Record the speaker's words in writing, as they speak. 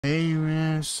Hey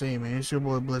man, say man, it's your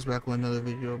boy Bless back with another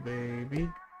video, baby.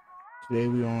 Today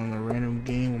we on a random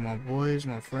game with my boys,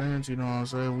 my friends, you know what I'm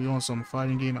saying? We on some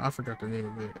fighting game. I forgot the name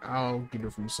of it. I'll get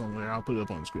it from somewhere. I'll put it up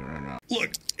on the screen right now.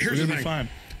 Look, here's the thing. Fine.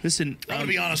 Listen, I'm gonna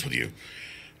be honest with you.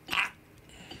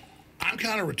 I'm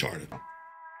kind of retarded.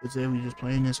 Today we just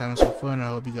playing this, having some fun. I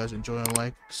hope you guys enjoy and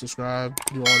like, subscribe,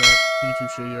 do all that YouTube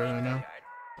shit you already know.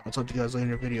 I'll talk to you guys later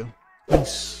in the video.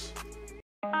 Peace.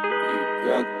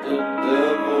 Got the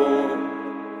devil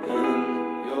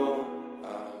in your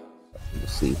eyes.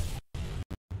 Let's see.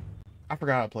 I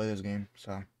forgot how to play this game,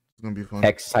 so it's gonna be fun.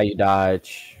 X is how you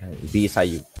dodge. B is how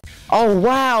you. Oh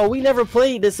wow, we never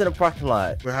played this in a parking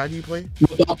lot. But how do you play?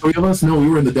 With all three of us? No, we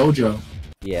were in the dojo.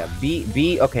 Yeah,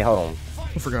 B. Okay, hold on.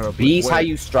 I forgot how to play. B is how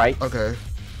you strike. Okay.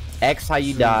 X how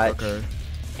you dodge. Okay.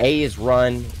 A is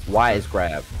run. Y is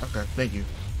grab. Okay. Thank you.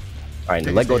 All right,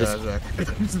 Take let go your of this.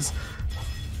 ass back.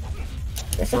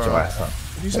 Shut your ass up.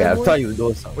 What'd you say, Yeah, boy? I thought you were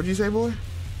doing something. What'd you say, boy?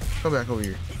 Come back over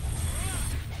here.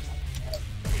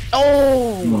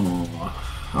 Oh! Oh,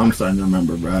 I'm starting to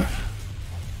remember, bruh.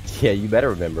 Yeah, you better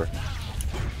remember.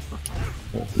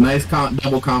 Nice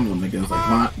double combo, niggas.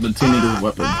 Like, the two niggas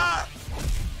weapon.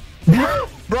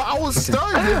 Bro, I was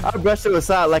stunned. I brushed it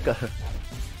aside like a.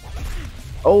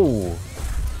 Oh!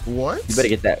 What? You better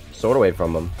get that sword away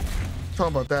from him. Talk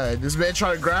about that. This man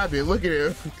trying to grab it. Look at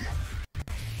him.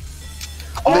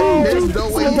 Oh, There's no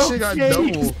way this shit got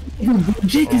double.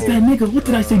 Jake is that nigga. What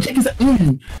did I say? Jake is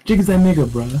that. Jake is that nigga,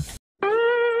 bruh.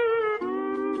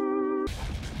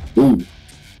 Ooh.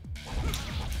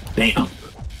 Damn.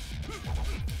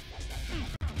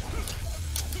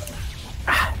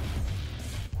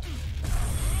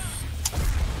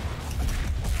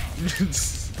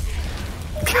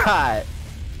 God.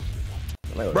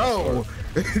 Bro.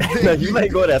 No, you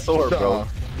let go of that sword, Nah. bro.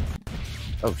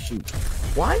 Oh shoot.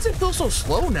 Why does it feel so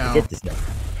slow now? Get this guy.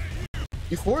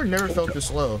 Before it never felt this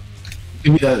slow.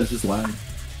 Give me that. It's just lag.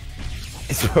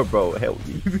 Bro, help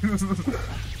me.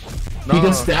 Nah. He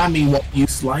just stabbed me while you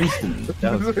sliced me.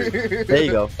 There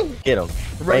you go. Get him.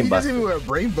 Bro, Brain he buster. doesn't even have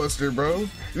brain buster, bro.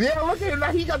 Yeah, look at him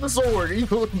now. He got the sword. He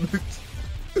Put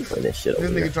this shit over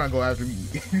This here. nigga trying to go after me.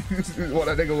 Well,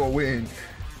 that nigga gonna win.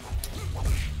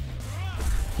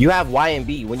 You have Y and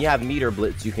B. When you have meter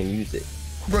blitz, you can use it.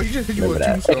 Bro, you just hit you with a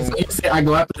Remember that. tombstone. You say I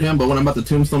go after him, but when I'm about to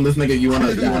tombstone this nigga, you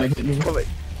wanna hit me?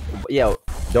 Yo,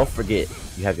 don't forget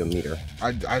you have your meter.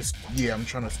 Yeah, I'm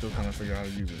trying to still kind of figure out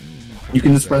how to use it. You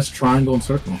can just press triangle and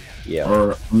circle. Yeah.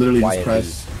 Or literally Y just and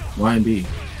press Y and B.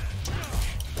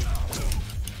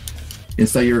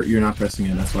 Instead, you're not pressing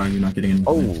it. That's why you're not getting any.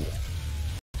 Oh,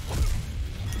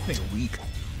 This nigga weak.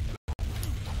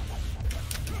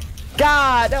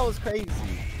 God, that was crazy.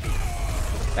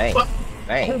 Bang, Oh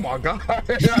bang. my god. I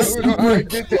don't know how I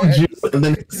did that. And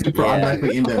then super Yeah.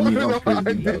 automatically aimed I at me. don't know That was how I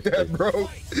crazy. did that, bro.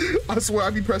 I swear I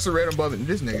be pressing random button.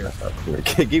 This nigga.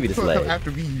 Give me this leg.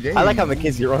 After me, I like how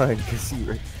McKenzie run because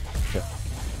he.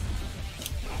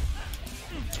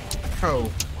 Bro.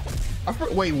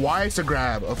 Wait, why is to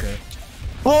grab? Okay.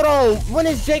 Hold on. When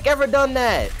has Jake ever done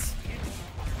that?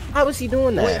 How was he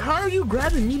doing that? Wait, how are you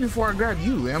grabbing me before I grab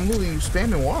you? I'm literally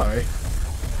spamming Y.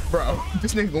 Bro,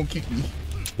 this nigga gonna kick me.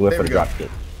 He went There for we the go. drop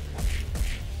kick.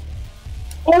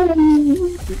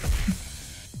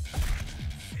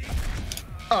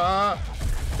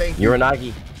 Thank you.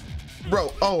 Uranagi.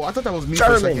 Bro, oh, I thought that was me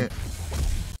German. for a second.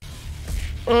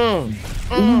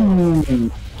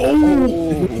 Ooh.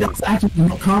 Oh, that's actually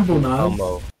no combo now.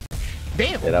 Combo.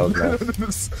 Damn. Yeah, that was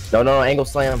nice. No, angle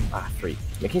slam. Ah, freak.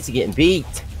 McKenzie getting beat.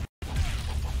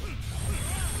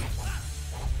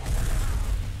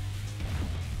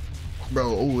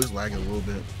 Bro, oh, it's lagging a little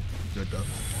bit. Good though.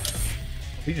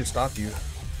 He just stopped you.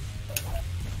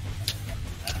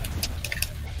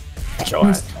 Show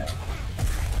ass.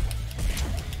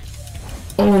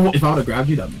 Oh, if I would have grabbed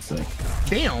you, that'd been sick.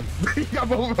 Damn. He got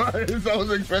both eyes. I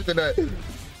was expecting that. Give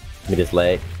me this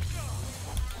leg.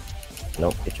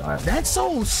 Nope, get your eye. That's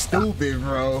so stupid,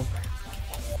 bro.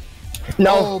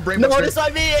 No, Oh, brain no, buster. this I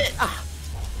mean. Ah.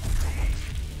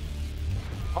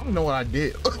 I don't know what I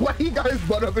did. Why he got his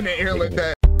butt up in the air like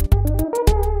that?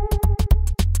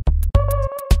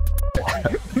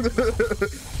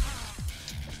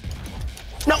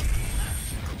 No.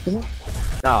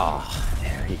 Oh,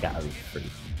 there he got me free.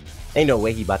 Ain't no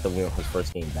way he about to win his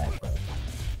first game back, bro.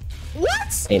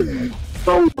 What? Ain't no way.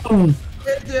 Oh,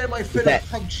 There, my that?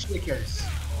 fellow pug shakers.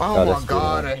 Oh, Oh, my that's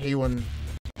god, cool. I hate when.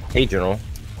 Hey, General.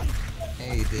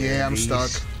 Hey there. Yeah, I'm stuck.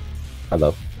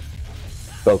 Hello.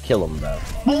 Go kill him, bro.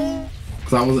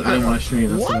 Cause I didn't want to stream.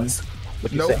 That's why. What?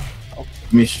 What you Nope. say?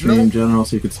 Let me stream Nope. general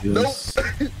so you could see Nope. this.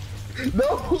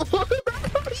 No.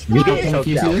 You Can get choked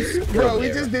you see out. this? Bro, we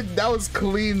just did. That was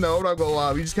clean though. I'm not gonna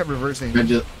lie. We just kept reversing. I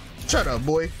just Shut up,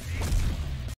 boy.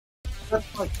 Oh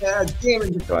my god, damn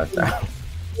it. Go out there.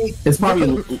 it's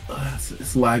probably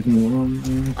it's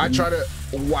lagging. I try to.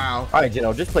 Wow. All right,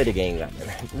 Gino, just play the game.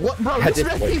 What, bro? I This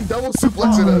just- man keep double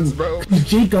suplexing us, bro.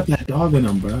 Jake got that dog in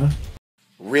him, bro.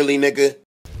 Really, nigga?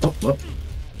 Oh.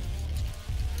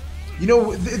 You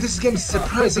know, this game is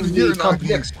surprisingly You're not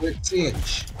complex for its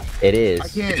age. It is. I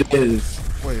can't. It is.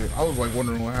 Wait, I was like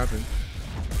wondering what happened.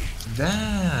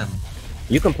 Damn.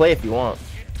 You can play if you want.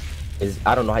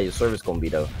 I don't know how your service gonna be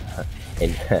though.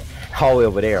 And all the way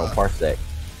over there on Parsec.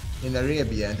 In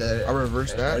Arabia, the I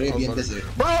reversed that. Arabian I was desert.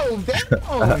 like,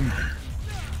 bro, damn.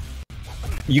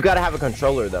 You gotta have a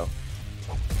controller though.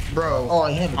 Bro, Oh,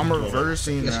 I have. a I'm controller.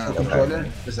 reversing Yes, now. for controller.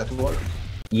 Does that work?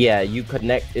 Yeah, you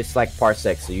connect. It's like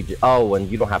Parsec. So you just,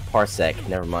 and you don't have Parsec.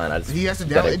 Never mind. I just He has to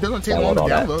gotta download. It doesn't take long to all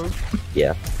that. download.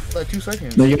 Yeah. Like 2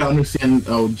 seconds. No, you gotta understand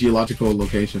geological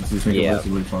locations. Just make Yeah. it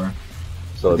really far.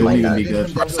 So it It might wouldn't even not.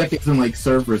 be good. Parsec isn't like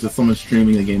servers. If someone's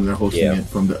streaming the game, they're hosting Yeah. it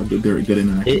from their good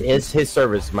internet. His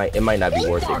service might not be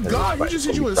worth Oh it. my 'cause god, you it's just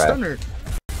hit you gonna with be a crap. stunner.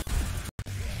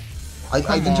 I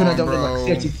Come didn't want to on, download bro.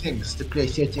 like 30 things to play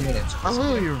 30 minutes. I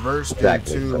literally reversed it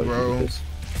Exactly. too, so bro.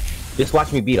 just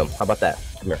watch me beat him. How about that?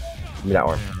 Come here. Give me that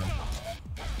one.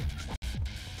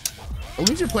 At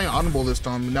least you're playing audible this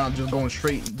time, and not just going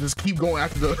straight. Just keep going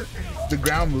after the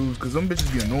ground moves, because them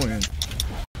bitches be annoying.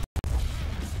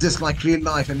 Just like real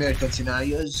life American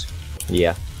scenarios.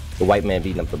 Yeah. The white man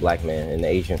beating up the black man and the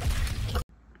Asian.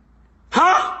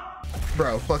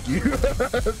 Bro, fuck you.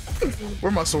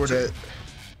 Where my sword at?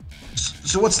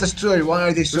 So what's the story? Why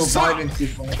are they so Stop. violently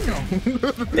fighting?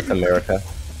 It's America.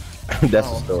 That's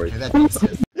the story. Okay, that makes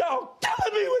sense.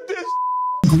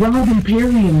 Grab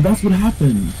Imperium. That's what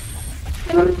happened.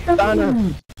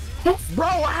 Stunner. Bro,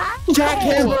 how?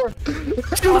 Jackhammer.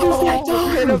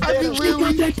 I can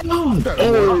literally... That dog.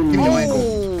 Give me your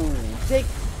ankle. Jake,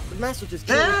 the master just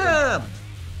killed him. Damn!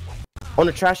 On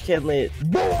the trash can lid.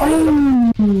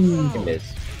 Oh. Freaking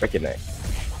miss. Freaking neck.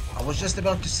 I was just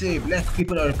about to say, black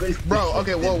people are built. Bro,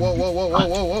 okay,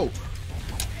 whoa.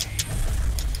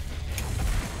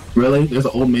 Really? There's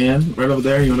an old man right over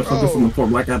there. You wanna focus on the poor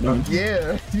black guy? Dog?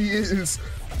 Yeah, he is.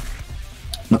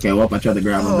 Okay, well, I tried to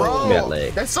grab him. Bro, that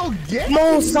leg. that's so gay.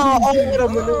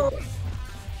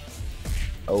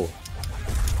 Oh.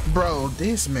 Bro,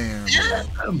 this man.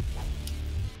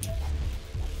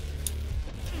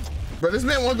 Bro, this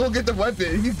man wanna go get the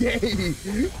weapon. He's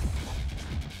gay.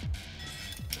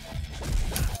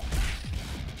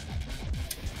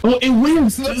 Oh, it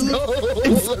wins. Let's dude. go.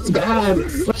 It's Let's go.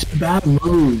 bad. Such a bad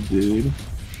move, dude.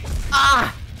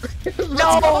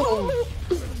 No.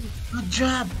 Good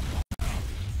job.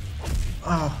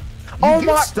 Oh, You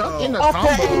get stuck in a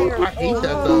combo. I hate that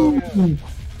though.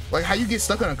 Like how you get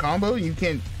stuck in a combo and you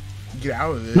can't get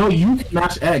out of it. No, you can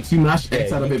mash X. You mashed X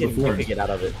Yeah, out of you it can, before. you can get out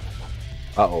of it.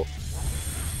 Uh-oh.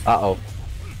 Uh-oh.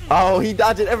 Oh, he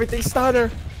dodged everything. Stunner.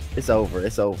 It's over.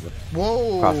 It's over.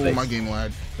 Whoa, Crossface. my game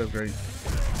lagged. That's great.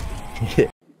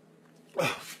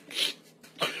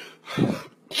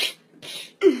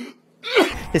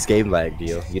 His game lag,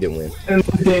 deal. You didn't win. And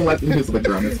the game like this like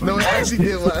around this No, one. it actually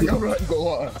did lag. I'm not gonna go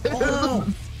on.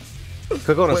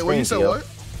 Click on the Wait, screen, what you said? Dio. What?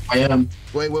 I am.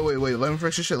 Wait. Let me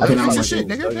fix your shit. Okay, Let me now fix your I'm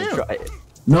shit, nigga. Damn. Try it.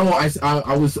 No,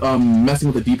 I was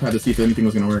messing with the D-pad to see if anything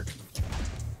was gonna work.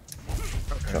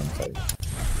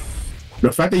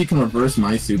 The fact that you can reverse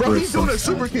my super Bro, is he's so doing a sad.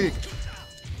 super kick.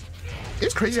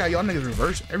 It's crazy how y'all niggas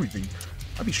reverse everything.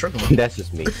 I be struggling. That's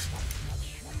just me.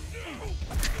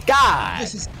 God!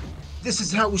 this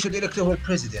is how we should elect our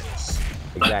presidents.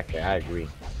 Exactly, I agree.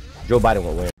 Joe Biden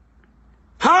will win.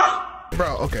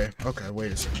 Bro, okay,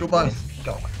 wait a second. Joe Biden.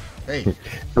 Go. Hey,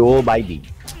 Joe Biden.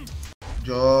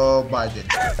 Joe Biden.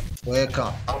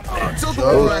 Welcome. tilt the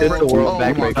Oh, world tilt the world oh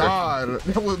back my breaker. god,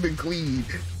 that would have been clean.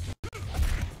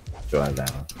 Joe Biden.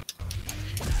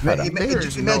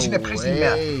 There's Imagine no a prison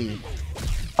map. way.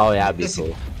 Oh yeah, I'd be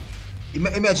Listen. cool.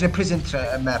 Imagine a prison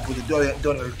map with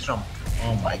Donald Trump.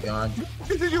 Oh my god.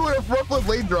 Did you with a front flip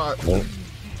late drop?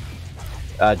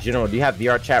 General, do you have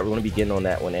VR chat? We're gonna be getting on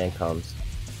that when Ann comes.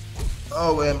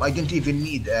 Oh, I didn't even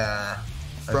need a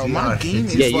Bro, VR my game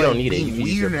is Yeah, you like don't need it. being You can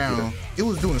use weird your now. It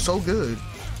was doing so good.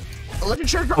 Electric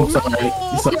chair drop. Oh, sorry.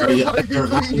 No! Sorry. Like,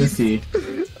 Let me see.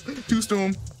 Two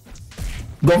storm.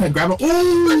 Go ahead, grab it.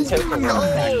 Ooh!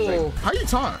 No! How you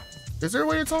taunt? Is there a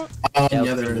way to taunt?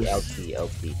 Yeah, there is.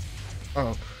 LT.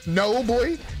 Oh, no,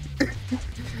 boy.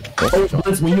 Oh,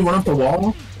 Blitz, when you run off the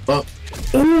wall,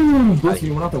 ooh, Blitz, when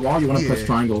you run off the wall, you want to press Yeah.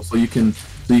 triangle so you can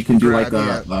do Grab,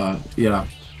 like yeah.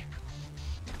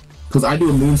 Because I do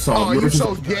a moonsault. Oh, you're Yours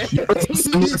so is- gay.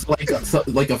 yours is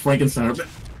like a Frankenstein.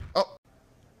 Oh.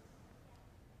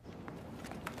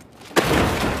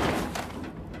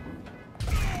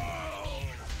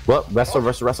 Well,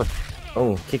 wrestler.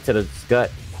 Oh, kick to the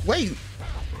gut. Wait.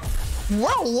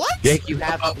 Whoa, what? Jake, you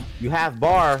have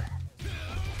bar.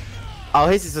 Oh,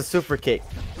 his is a super kick.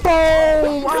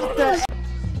 Boom! What the?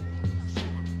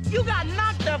 You got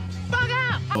knocked the fuck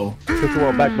out! Oh. Took the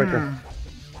world backbreaker.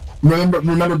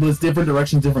 Remember, Blitz, different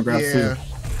directions, different grabs Yeah. too.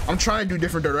 I'm trying to do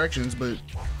different directions, but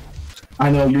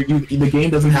I know the game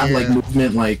doesn't have like Yeah.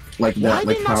 movement like why that.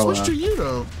 Like didn't I how, switch to you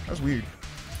though? That's weird.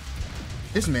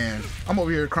 This man, I'm over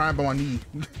here crying by my knee.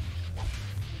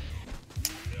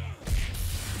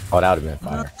 Oh, that would have been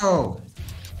fire. Oh.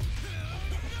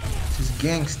 This is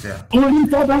gangster. Oh, you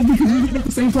fell back because we did it at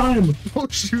the same time. Oh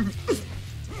shoot.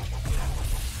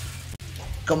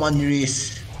 Come on,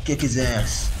 Reese. Kick his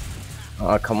ass.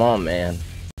 Oh, come on, man.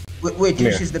 Wait, Here.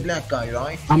 Reese is the black guy,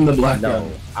 right? I'm the black No,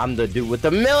 guy. I'm the dude with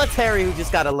the military who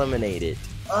just got eliminated.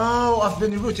 Oh, I've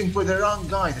been rooting for the wrong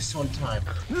guy this whole time.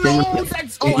 No,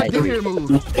 that's I did hear a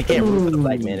move. I can't root for the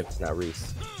black man if it's not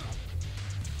Reese.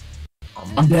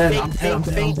 I'm dead. Bing, I'm dead. bing, I'm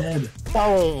dead. I'm bing. dead.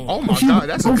 Boom! Oh my god,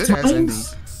 that's a good ass ending.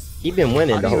 He been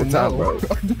winning I the didn't whole even time, bro. know.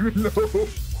 I didn't even know.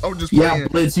 I'm just Yeah, playing.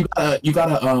 Blitz, you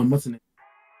gotta what's the name?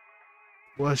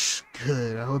 What's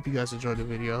good? I hope you guys enjoyed the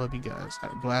video. I hope you guys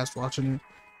had a blast watching it.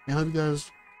 And I hope you guys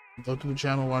go to the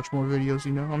channel, watch more videos.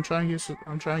 You know, I'm trying to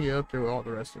get up there with all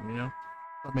the rest of them. You know,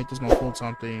 I'll make this my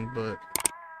full-time thing. But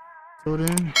till then,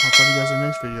 I'll talk to you guys in the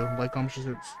next video. Like, comment,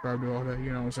 subscribe, do all that.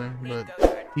 You know what I'm saying?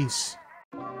 But peace.